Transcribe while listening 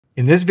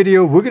In this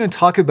video, we're going to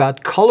talk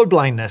about color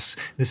blindness.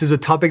 This is a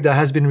topic that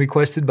has been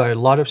requested by a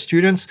lot of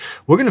students.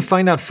 We're going to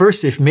find out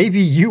first if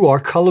maybe you are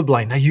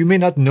colorblind. Now, you may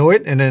not know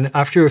it, and then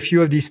after a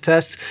few of these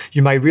tests,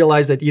 you might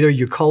realize that either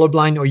you're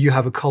colorblind or you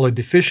have a color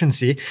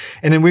deficiency.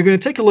 And then we're going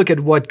to take a look at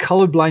what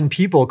colorblind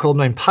people,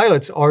 colorblind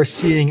pilots are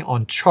seeing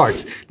on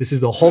charts. This is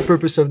the whole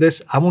purpose of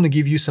this. I want to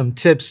give you some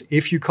tips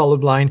if you're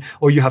colorblind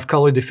or you have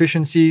color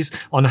deficiencies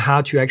on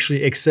how to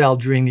actually excel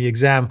during the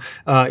exam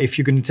if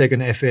you're going to take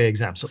an FAA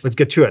exam. So let's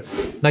get to it.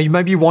 Now, you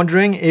might be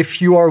wondering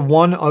if you are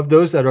one of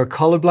those that are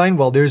colorblind.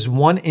 Well, there's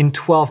 1 in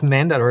 12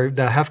 men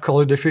that have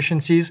color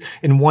deficiencies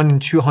and 1 in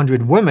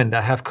 200 women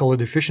that have color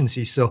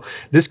deficiencies. So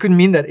this could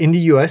mean that in the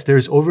US,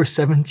 there's over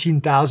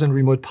 17,000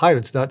 remote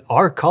pilots that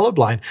are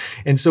colorblind.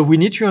 And so we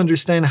need to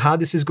understand how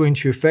this is going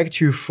to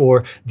affect you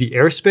for the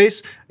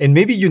airspace. And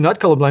maybe you're not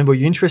colorblind, but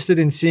you're interested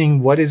in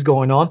seeing what is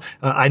going on.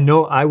 I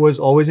know I was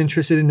always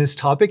interested in this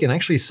topic, and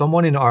actually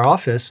someone in our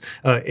office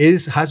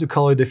has a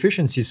color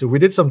deficiency. So we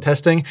did some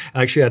testing.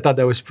 Actually, I thought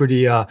that was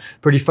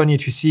pretty funny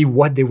to see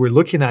what they were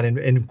looking at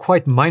and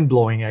quite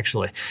mind-blowing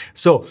actually.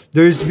 So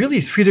there's really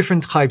 3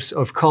 different types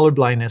of color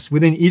blindness.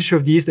 Within each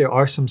of these, there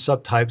are some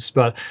subtypes,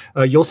 but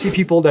you'll see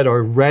people that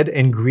are red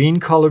and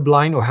green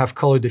colorblind or have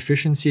color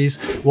deficiencies.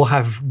 We'll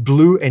have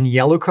blue and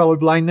yellow color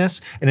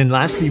blindness. And then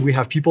lastly, we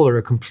have people that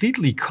are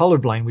completely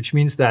colorblind, which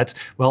means that,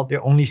 well,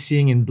 they're only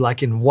seeing in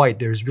black and white.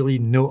 There's really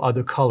no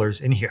other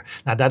colors in here.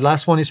 Now that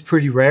last one is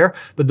pretty rare,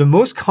 but the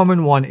most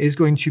common one is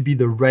going to be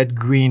the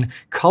red-green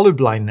color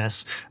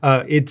blindness.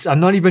 I'm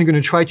not even going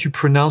to try to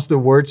pronounce the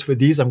words for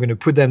these. I'm going to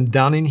put them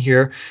down in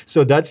here.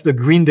 So that's the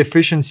green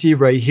deficiency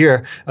right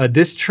here.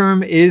 This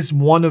term is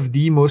one of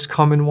the most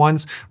common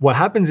ones. What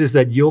happens is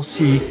that you'll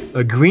see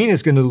green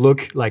is going to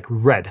look like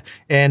red.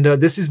 And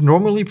this is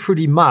normally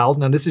pretty mild.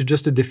 Now, this is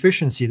just a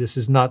deficiency. This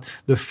is not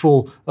the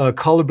full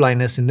color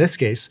blindness in this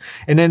case.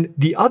 And then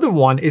the other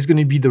one is going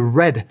to be the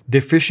red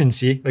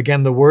deficiency.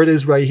 Again, the word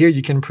is right here.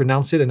 You can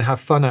pronounce it and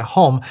have fun at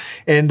home.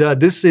 And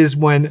this is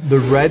when the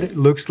red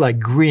looks like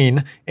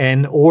green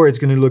or it's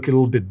going to look a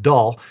little bit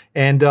dull.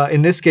 And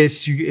in this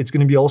case, it's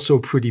going to be also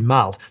pretty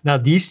mild. Now,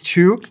 these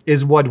two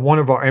is what one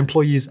of our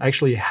employees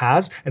actually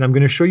has. And I'm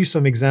going to show you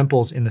some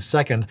examples in a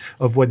second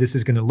of what this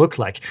is going to look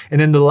like. And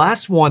then the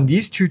last one,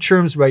 these 2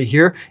 terms right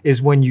here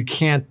is when you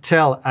can't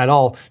tell at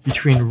all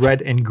between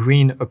red and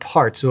green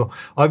apart. So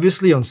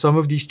obviously on some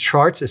of these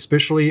charts,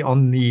 especially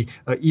on the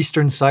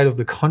eastern side of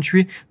the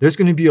country, there's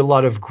going to be a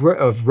lot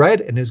of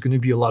red and there's going to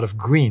be a lot of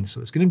green.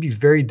 So it's going to be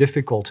very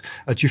difficult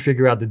to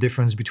figure out the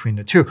difference between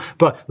the two.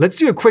 But let's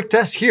do a quick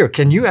test here.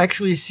 Can you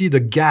actually see the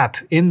gap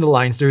in the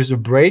lines? There's a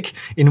break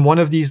in one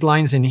of these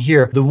lines in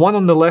here. The one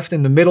on the left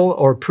and the middle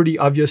are pretty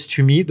obvious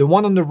to me. The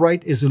one on the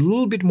right is a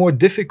little bit more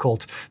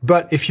difficult.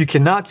 But if you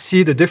cannot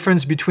see the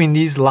difference between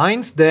these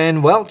lines,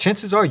 then, well,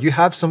 chances are you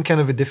have some kind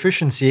of a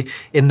deficiency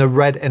in the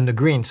red and the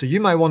green. So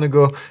you might want to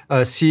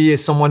go see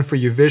someone for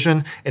your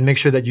vision and make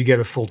sure that you get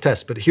a full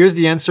test. But here's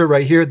the answer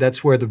right here.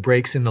 That's where the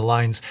breaks in the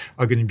lines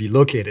are going to be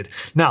located.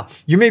 Now,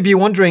 you may be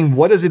wondering,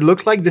 what does it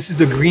look like? This is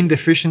the green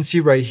deficiency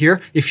right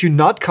here. If you're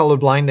not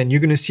colorblind, then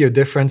you're going to see a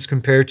difference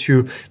compared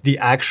to the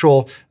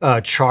actual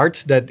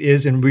chart that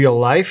is in real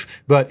life.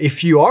 But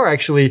if you are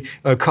actually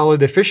color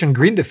deficient,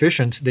 green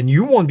deficient, then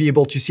you won't be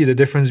able to see the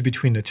difference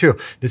between the two.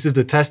 This is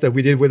the test that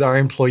we did with our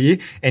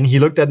employee, and he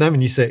looked at them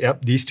and he said,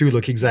 yep, these two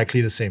look exactly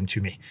the same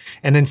to me.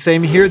 And then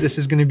same here, this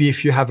is going to be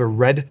if you have a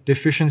red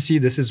deficiency,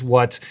 this is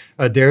what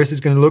theirs is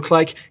going to look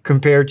like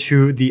compared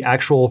to the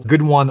actual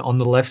good one on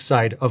the left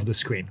side of the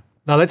screen.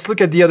 Now let's look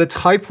at the other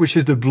type, which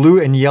is the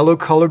blue and yellow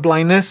color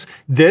blindness.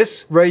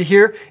 This right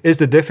here is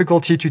the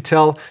difficulty to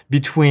tell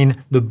between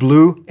the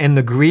blue and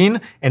the green,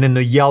 and then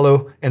the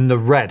yellow and the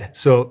red.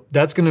 So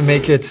that's going to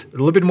make it a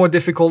little bit more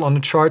difficult on the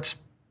charts,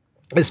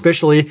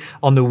 especially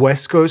on the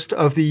west coast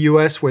of the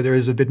US, where there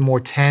is a bit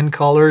more tan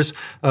colors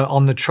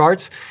on the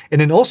charts.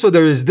 And then also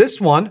there is this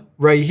one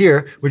right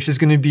here, which is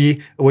going to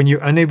be when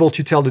you're unable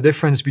to tell the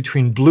difference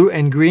between blue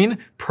and green,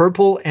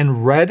 purple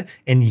and red,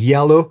 and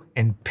yellow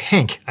and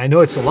pink. I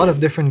know it's a lot of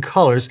different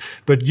colors,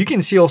 but you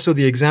can see also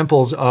the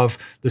examples of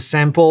the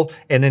sample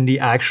and then the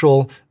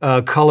actual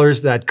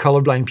colors that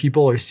colorblind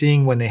people are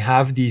seeing when they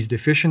have these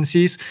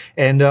deficiencies.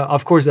 And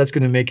of course, that's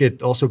going to make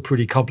it also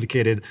pretty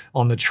complicated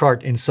on the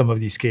chart in some of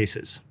these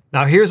cases.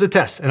 Now here's a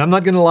test, and I'm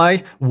not gonna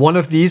lie, one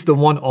of these, the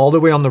one all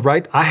the way on the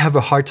right, I have a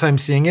hard time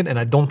seeing it, and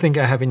I don't think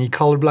I have any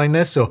color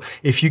blindness. So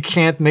if you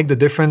can't make the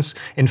difference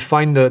and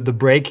find the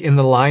break in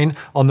the line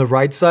on the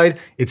right side,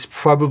 it's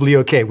probably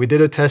okay. We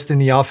did a test in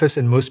the office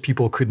and most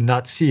people could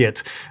not see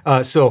it.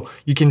 So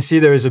you can see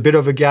there is a bit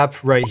of a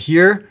gap right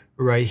here,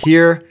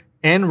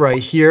 and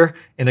right here.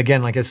 And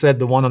again, like I said,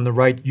 the one on the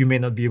right, you may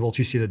not be able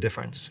to see the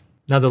difference.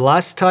 Now, the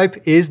last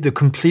type is the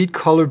complete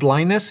color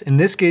blindness. In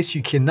this case,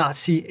 you cannot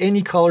see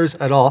any colors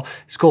at all.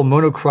 It's called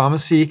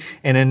monochromacy,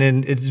 and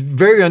then it's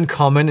very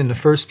uncommon in the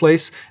first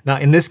place. Now,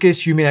 in this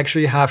case, you may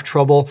actually have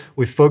trouble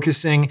with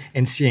focusing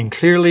and seeing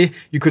clearly.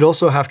 You could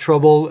also have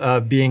trouble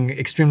being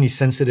extremely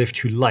sensitive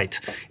to light.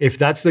 If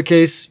that's the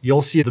case,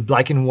 you'll see the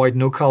black and white,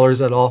 no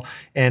colors at all.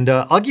 And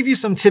I'll give you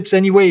some tips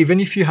anyway. Even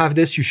if you have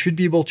this, you should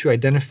be able to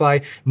identify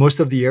most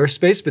of the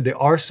airspace, but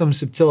there are some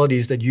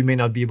subtleties that you may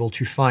not be able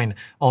to find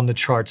on the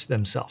charts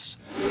themselves.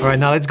 All right,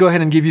 now let's go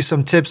ahead and give you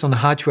some tips on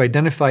how to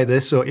identify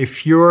this. So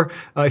if you're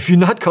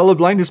not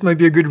colorblind, this might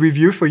be a good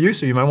review for you.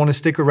 So you might want to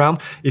stick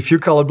around. If you're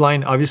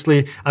colorblind,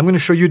 obviously, I'm going to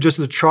show you just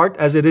the chart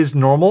as it is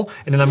normal,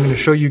 and then I'm going to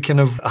show you kind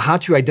of how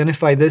to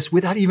identify this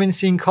without even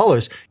seeing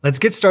colors. Let's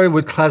get started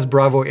with Class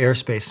Bravo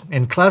airspace.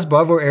 And Class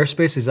Bravo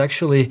airspace is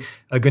actually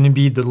going to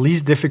be the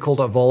least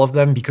difficult of all of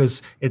them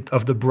because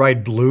of the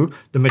bright blue.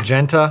 The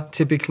magenta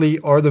typically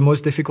are the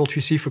most difficult to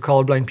see for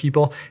colorblind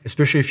people,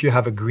 especially if you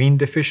have a green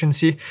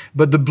deficiency.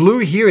 But the blue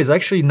here is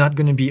actually not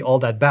going to be all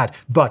that bad.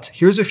 But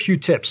here's a few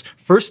tips.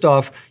 First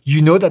off,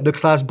 you know that the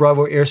Class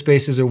Bravo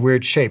airspace is a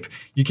weird shape.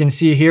 You can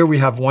see here we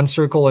have one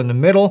circle in the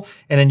middle,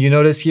 and then you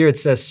notice here it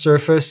says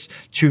surface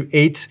to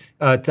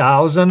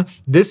 8,000.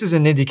 This is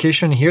an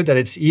indication here that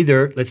it's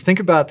either, let's think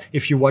about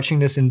if you're watching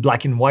this in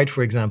black and white,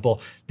 for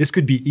example, this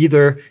could be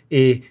either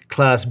a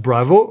Class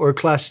Bravo or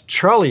Class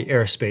Charlie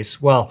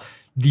airspace. Well,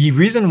 the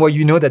reason why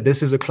you know that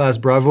this is a Class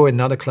Bravo and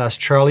not a Class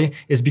Charlie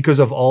is because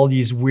of all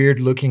these weird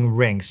looking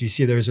rings. You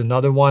see there's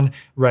another one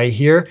right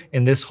here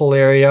in this whole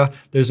area.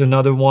 There's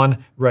another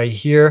one right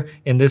here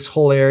in this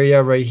whole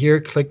area right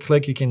here. Click,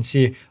 click. You can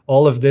see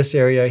all of this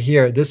area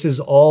here. This is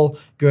all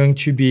going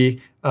to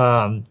be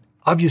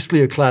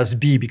obviously a Class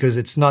B because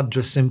it's not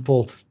just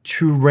simple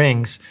 2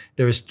 rings.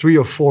 There's 3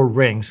 or 4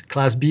 rings.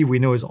 Class B we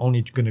know is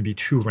only going to be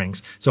 2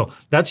 rings. So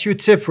that's your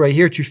tip right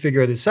here to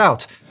figure this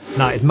out.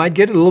 Now it might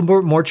get a little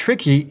bit more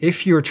tricky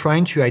if you're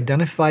trying to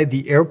identify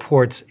the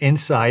airports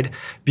inside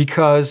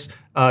because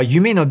you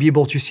may not be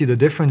able to see the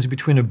difference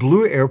between a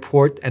blue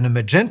airport and a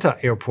magenta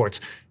airport.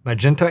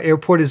 Magenta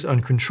airport is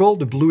uncontrolled.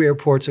 The blue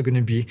airports are going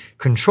to be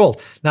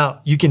controlled. Now,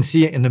 you can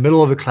see in the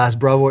middle of a Class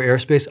Bravo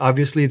airspace,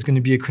 obviously it's going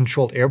to be a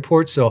controlled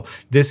airport. So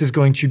this is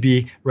going to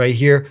be right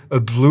here,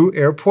 a blue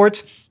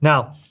airport.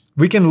 Now,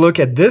 we can look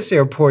at this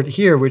airport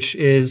here, which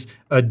is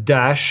a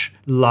dash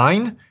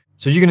line.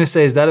 So you're going to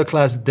say, is that a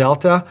Class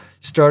Delta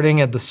starting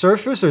at the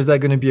surface, or is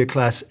that going to be a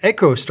Class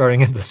Echo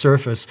starting at the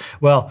surface?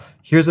 Well,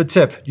 here's a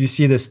tip. You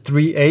see this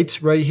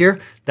 3-8 right here?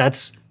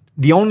 That's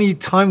the only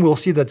time we'll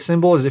see that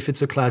symbol is if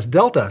it's a Class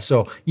Delta.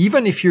 So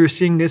even if you're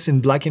seeing this in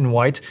black and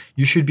white,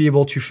 you should be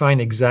able to find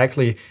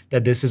exactly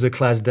that this is a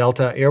Class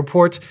Delta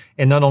airport.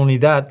 And not only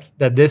that,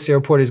 that this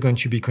airport is going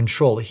to be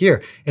controlled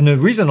here. And the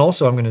reason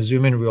also, I'm going to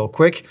zoom in real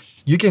quick,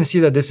 you can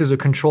see that this is a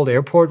controlled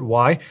airport.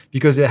 Why?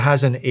 Because it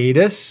has an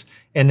ATIS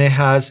and it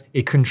has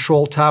a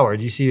control tower.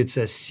 Do you see it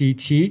says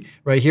CT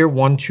right here,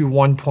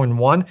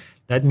 121.1?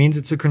 That means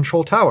it's a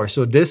control tower.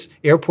 So this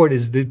airport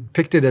is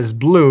depicted as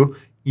blue.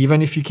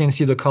 Even if you can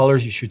see the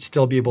colors, you should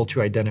still be able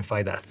to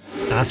identify that.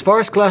 Now, as far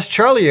as Class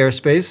Charlie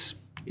airspace,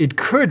 it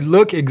could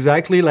look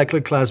exactly like a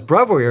Class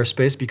Bravo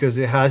airspace because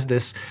it has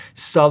this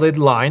solid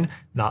line.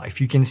 Now, if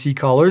you can see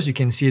colors, you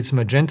can see it's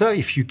magenta.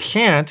 If you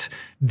can't,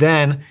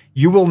 then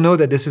you will know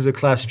that this is a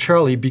Class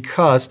Charlie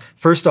because,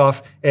 first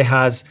off, it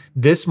has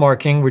this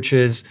marking, which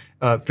is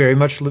very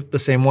much the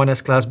same one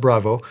as Class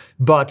Bravo,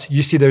 but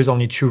you see there's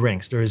only 2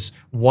 rings. There's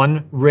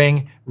 1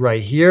 ring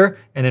right here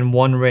and then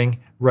 1 ring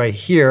right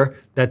here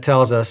that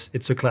tells us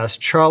it's a Class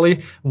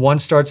Charlie. One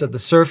starts at the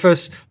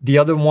surface, the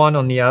other one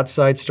on the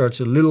outside starts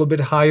a little bit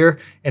higher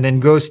and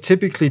then goes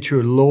typically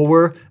to a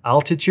lower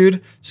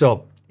altitude.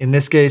 So in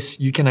this case,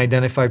 you can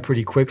identify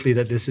pretty quickly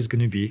that this is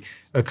going to be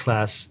a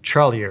Class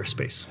Charlie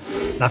airspace.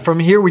 Now from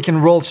here, we can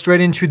roll straight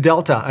into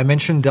Delta. I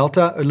mentioned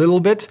Delta a little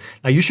bit.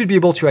 Now you should be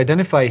able to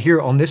identify here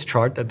on this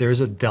chart that there's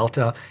a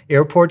Delta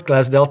airport,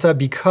 Class Delta,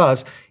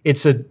 because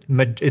it's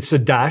a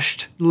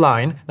dashed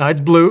line. Now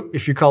it's blue.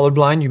 If you're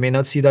colorblind, you may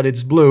not see that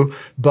it's blue,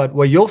 but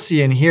what you'll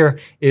see in here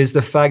is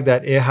the fact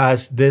that it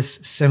has this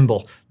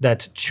symbol,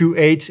 that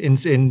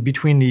 2-8 in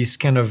between these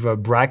kind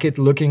of bracket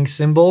looking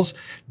symbols.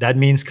 That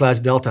means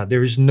Class Delta.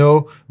 There is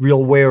no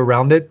real way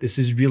around it. This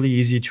is really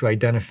easy to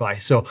identify.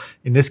 So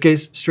in this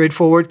case,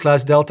 straightforward,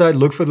 Class Delta,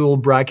 look for the little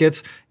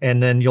brackets,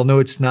 and then you'll know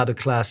it's not a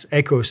Class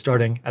Echo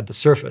starting at the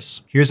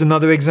surface. Here's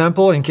another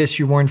example in case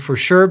you weren't for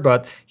sure,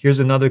 but here's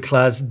another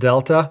Class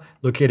Delta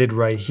located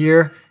right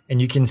here. And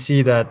you can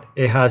see that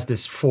it has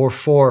this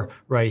 4-4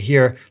 right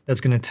here.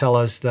 That's going to tell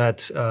us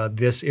that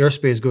this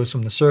airspace goes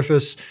from the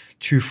surface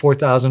to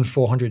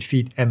 4,400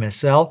 feet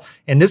MSL.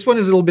 And this one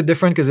is a little bit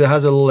different because it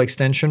has a little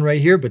extension right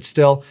here, but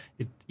still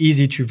it's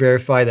easy to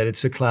verify that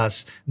it's a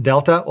Class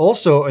Delta.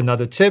 Also,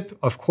 another tip,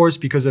 of course,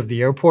 because of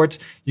the airport,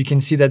 you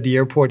can see that the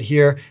airport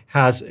here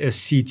has a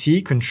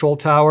CT, control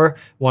tower,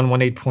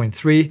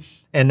 118.3.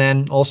 And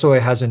then also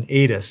it has an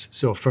ATIS.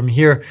 So from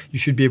here, you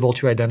should be able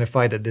to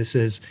identify that this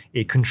is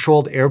a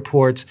controlled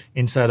airport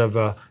inside of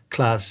a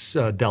Class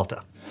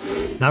Delta.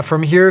 Now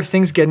from here,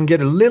 things can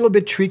get a little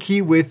bit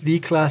tricky with the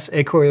Class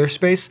Eco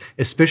airspace,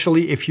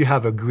 especially if you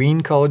have a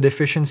green color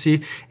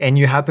deficiency and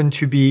you happen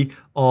to be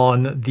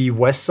on the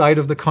west side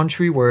of the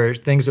country where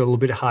things are a little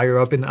bit higher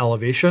up in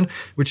elevation,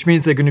 which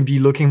means they're going to be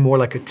looking more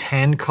like a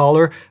tan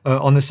color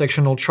on the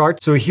sectional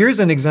chart. So here's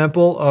an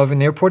example of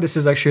an airport. This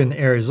is actually in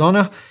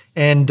Arizona.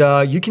 And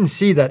you can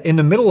see that in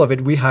the middle of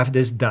it, we have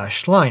this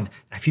dashed line.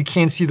 If you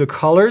can't see the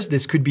colors,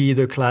 this could be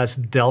either Class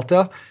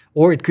Delta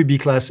or it could be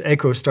Class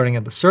Eco starting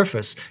at the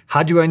surface.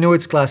 How do I know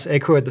it's Class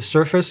Eco at the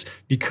surface?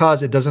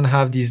 Because it doesn't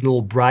have these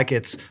little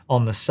brackets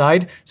on the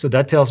side. So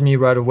that tells me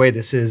right away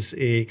this is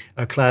a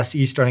Class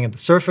E starting at the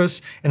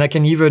surface. And I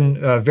can even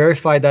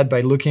verify that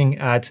by looking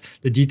at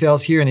the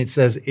details here. And it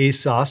says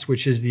ASOS,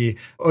 which is the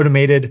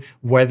automated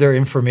weather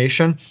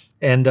information.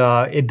 And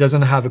it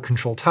doesn't have a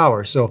control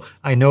tower. So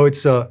I know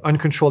it's an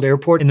uncontrolled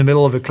airport in the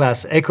middle of a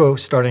Class Eco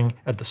starting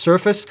at the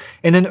surface.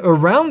 And then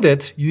around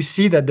it, you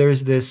see that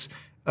there's this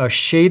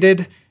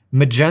shaded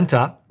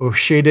magenta or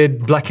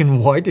shaded black and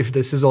white, if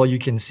this is all you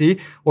can see,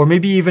 or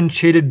maybe even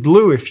shaded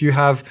blue. If you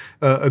have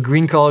a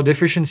green color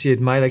deficiency,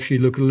 it might actually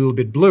look a little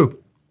bit blue.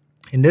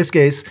 In this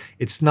case,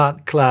 it's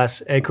not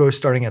Class Eco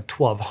starting at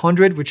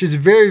 1200, which is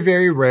very,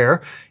 very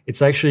rare.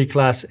 It's actually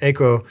Class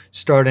Eco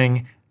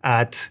starting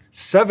at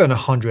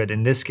 700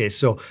 in this case.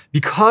 So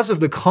because of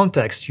the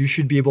context, you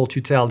should be able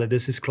to tell that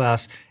this is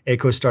Class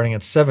Eco starting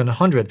at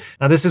 700.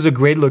 Now this is a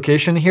great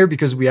location here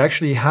because we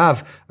actually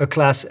have a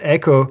Class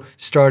Eco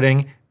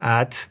starting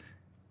at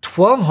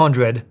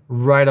 1200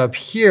 right up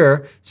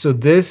here. So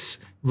this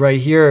right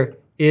here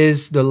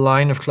is the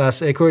line of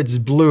Class Eco. It's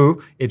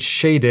blue, it's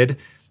shaded.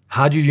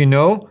 How do you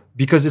know?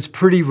 Because it's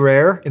pretty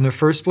rare in the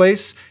first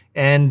place.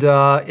 And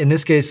in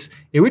this case,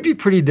 it would be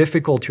pretty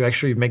difficult to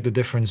actually make the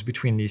difference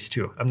between these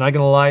two. I'm not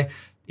gonna lie,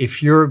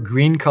 if you're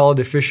green color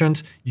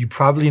deficient, you're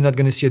probably not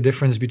gonna see a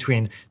difference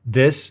between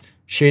this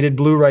shaded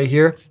blue right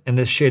here and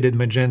this shaded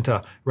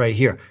magenta right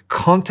here.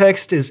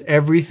 Context is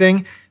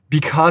everything.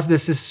 Because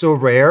this is so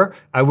rare,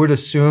 I would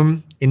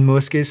assume in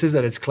most cases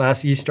that it's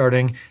Class E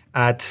starting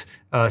at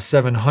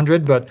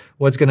 700, but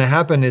what's gonna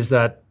happen is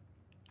that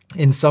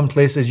in some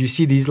places, you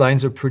see these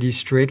lines are pretty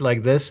straight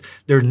like this.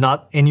 They're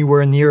not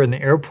anywhere near an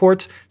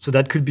airport. So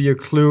that could be a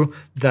clue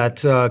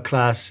that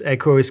Class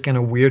Eco is kind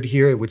of weird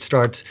here. It would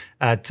start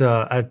at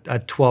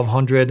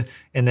 1200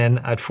 and then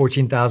at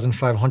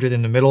 14,500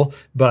 in the middle.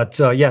 But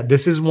yeah,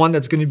 this is one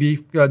that's going to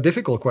be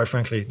difficult, quite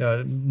frankly.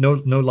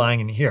 No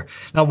lying in here.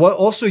 Now, what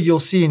also you'll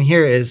see in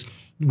here is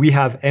we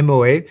have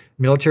MOA,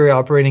 military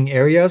operating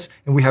areas,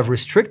 and we have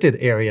restricted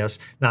areas.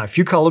 Now, if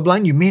you're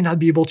colorblind, you may not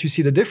be able to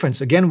see the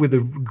difference. Again, with the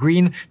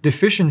green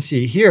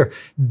deficiency here,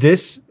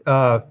 this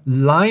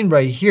line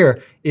right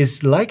here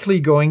is likely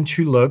going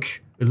to look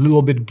a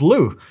little bit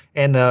blue.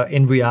 And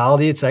in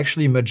reality, it's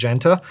actually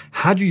magenta.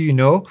 How do you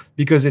know?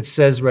 Because it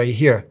says right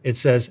here, it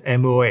says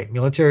MOA,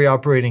 military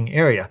operating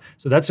area.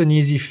 So that's an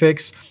easy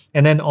fix.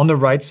 And then on the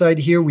right side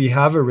here, we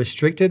have a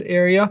restricted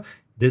area.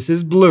 This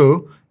is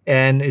blue.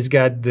 And it's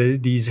got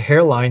these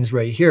hairlines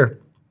right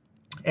here.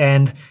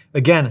 And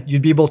again,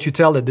 you'd be able to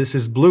tell that this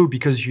is blue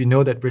because you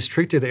know that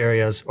restricted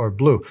areas are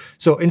blue.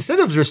 So instead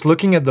of just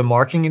looking at the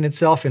marking in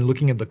itself and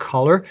looking at the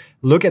color,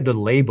 look at the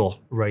label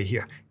right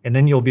here. And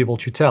then you'll be able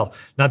to tell.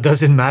 Now,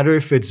 does it matter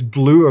if it's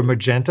blue or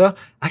magenta?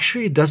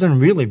 Actually, it doesn't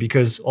really,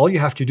 because all you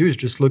have to do is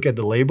just look at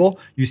the label.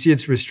 You see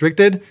it's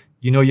restricted.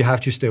 You know you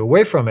have to stay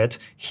away from it.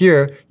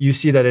 Here, you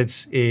see that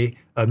it's a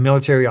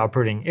military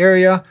operating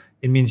area.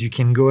 It means you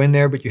can go in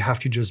there, but you have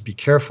to just be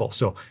careful.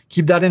 So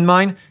keep that in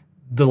mind.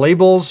 The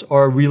labels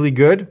are really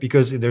good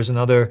because there's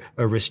another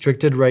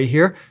restricted right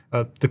here.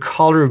 The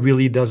color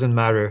really doesn't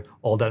matter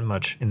all that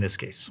much in this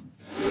case.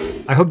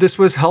 I hope this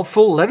was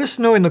helpful. Let us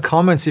know in the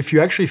comments if you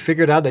actually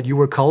figured out that you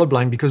were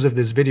colorblind because of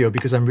this video,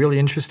 because I'm really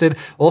interested.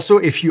 Also,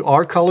 if you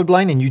are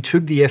colorblind and you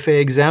took the FAA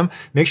exam,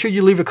 make sure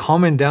you leave a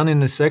comment down in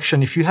the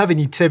section. If you have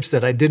any tips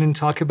that I didn't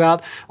talk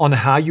about on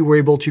how you were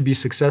able to be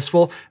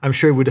successful, I'm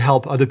sure it would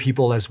help other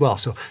people as well.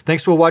 So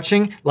thanks for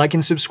watching, like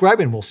and subscribe,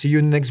 and we'll see you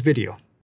in the next video.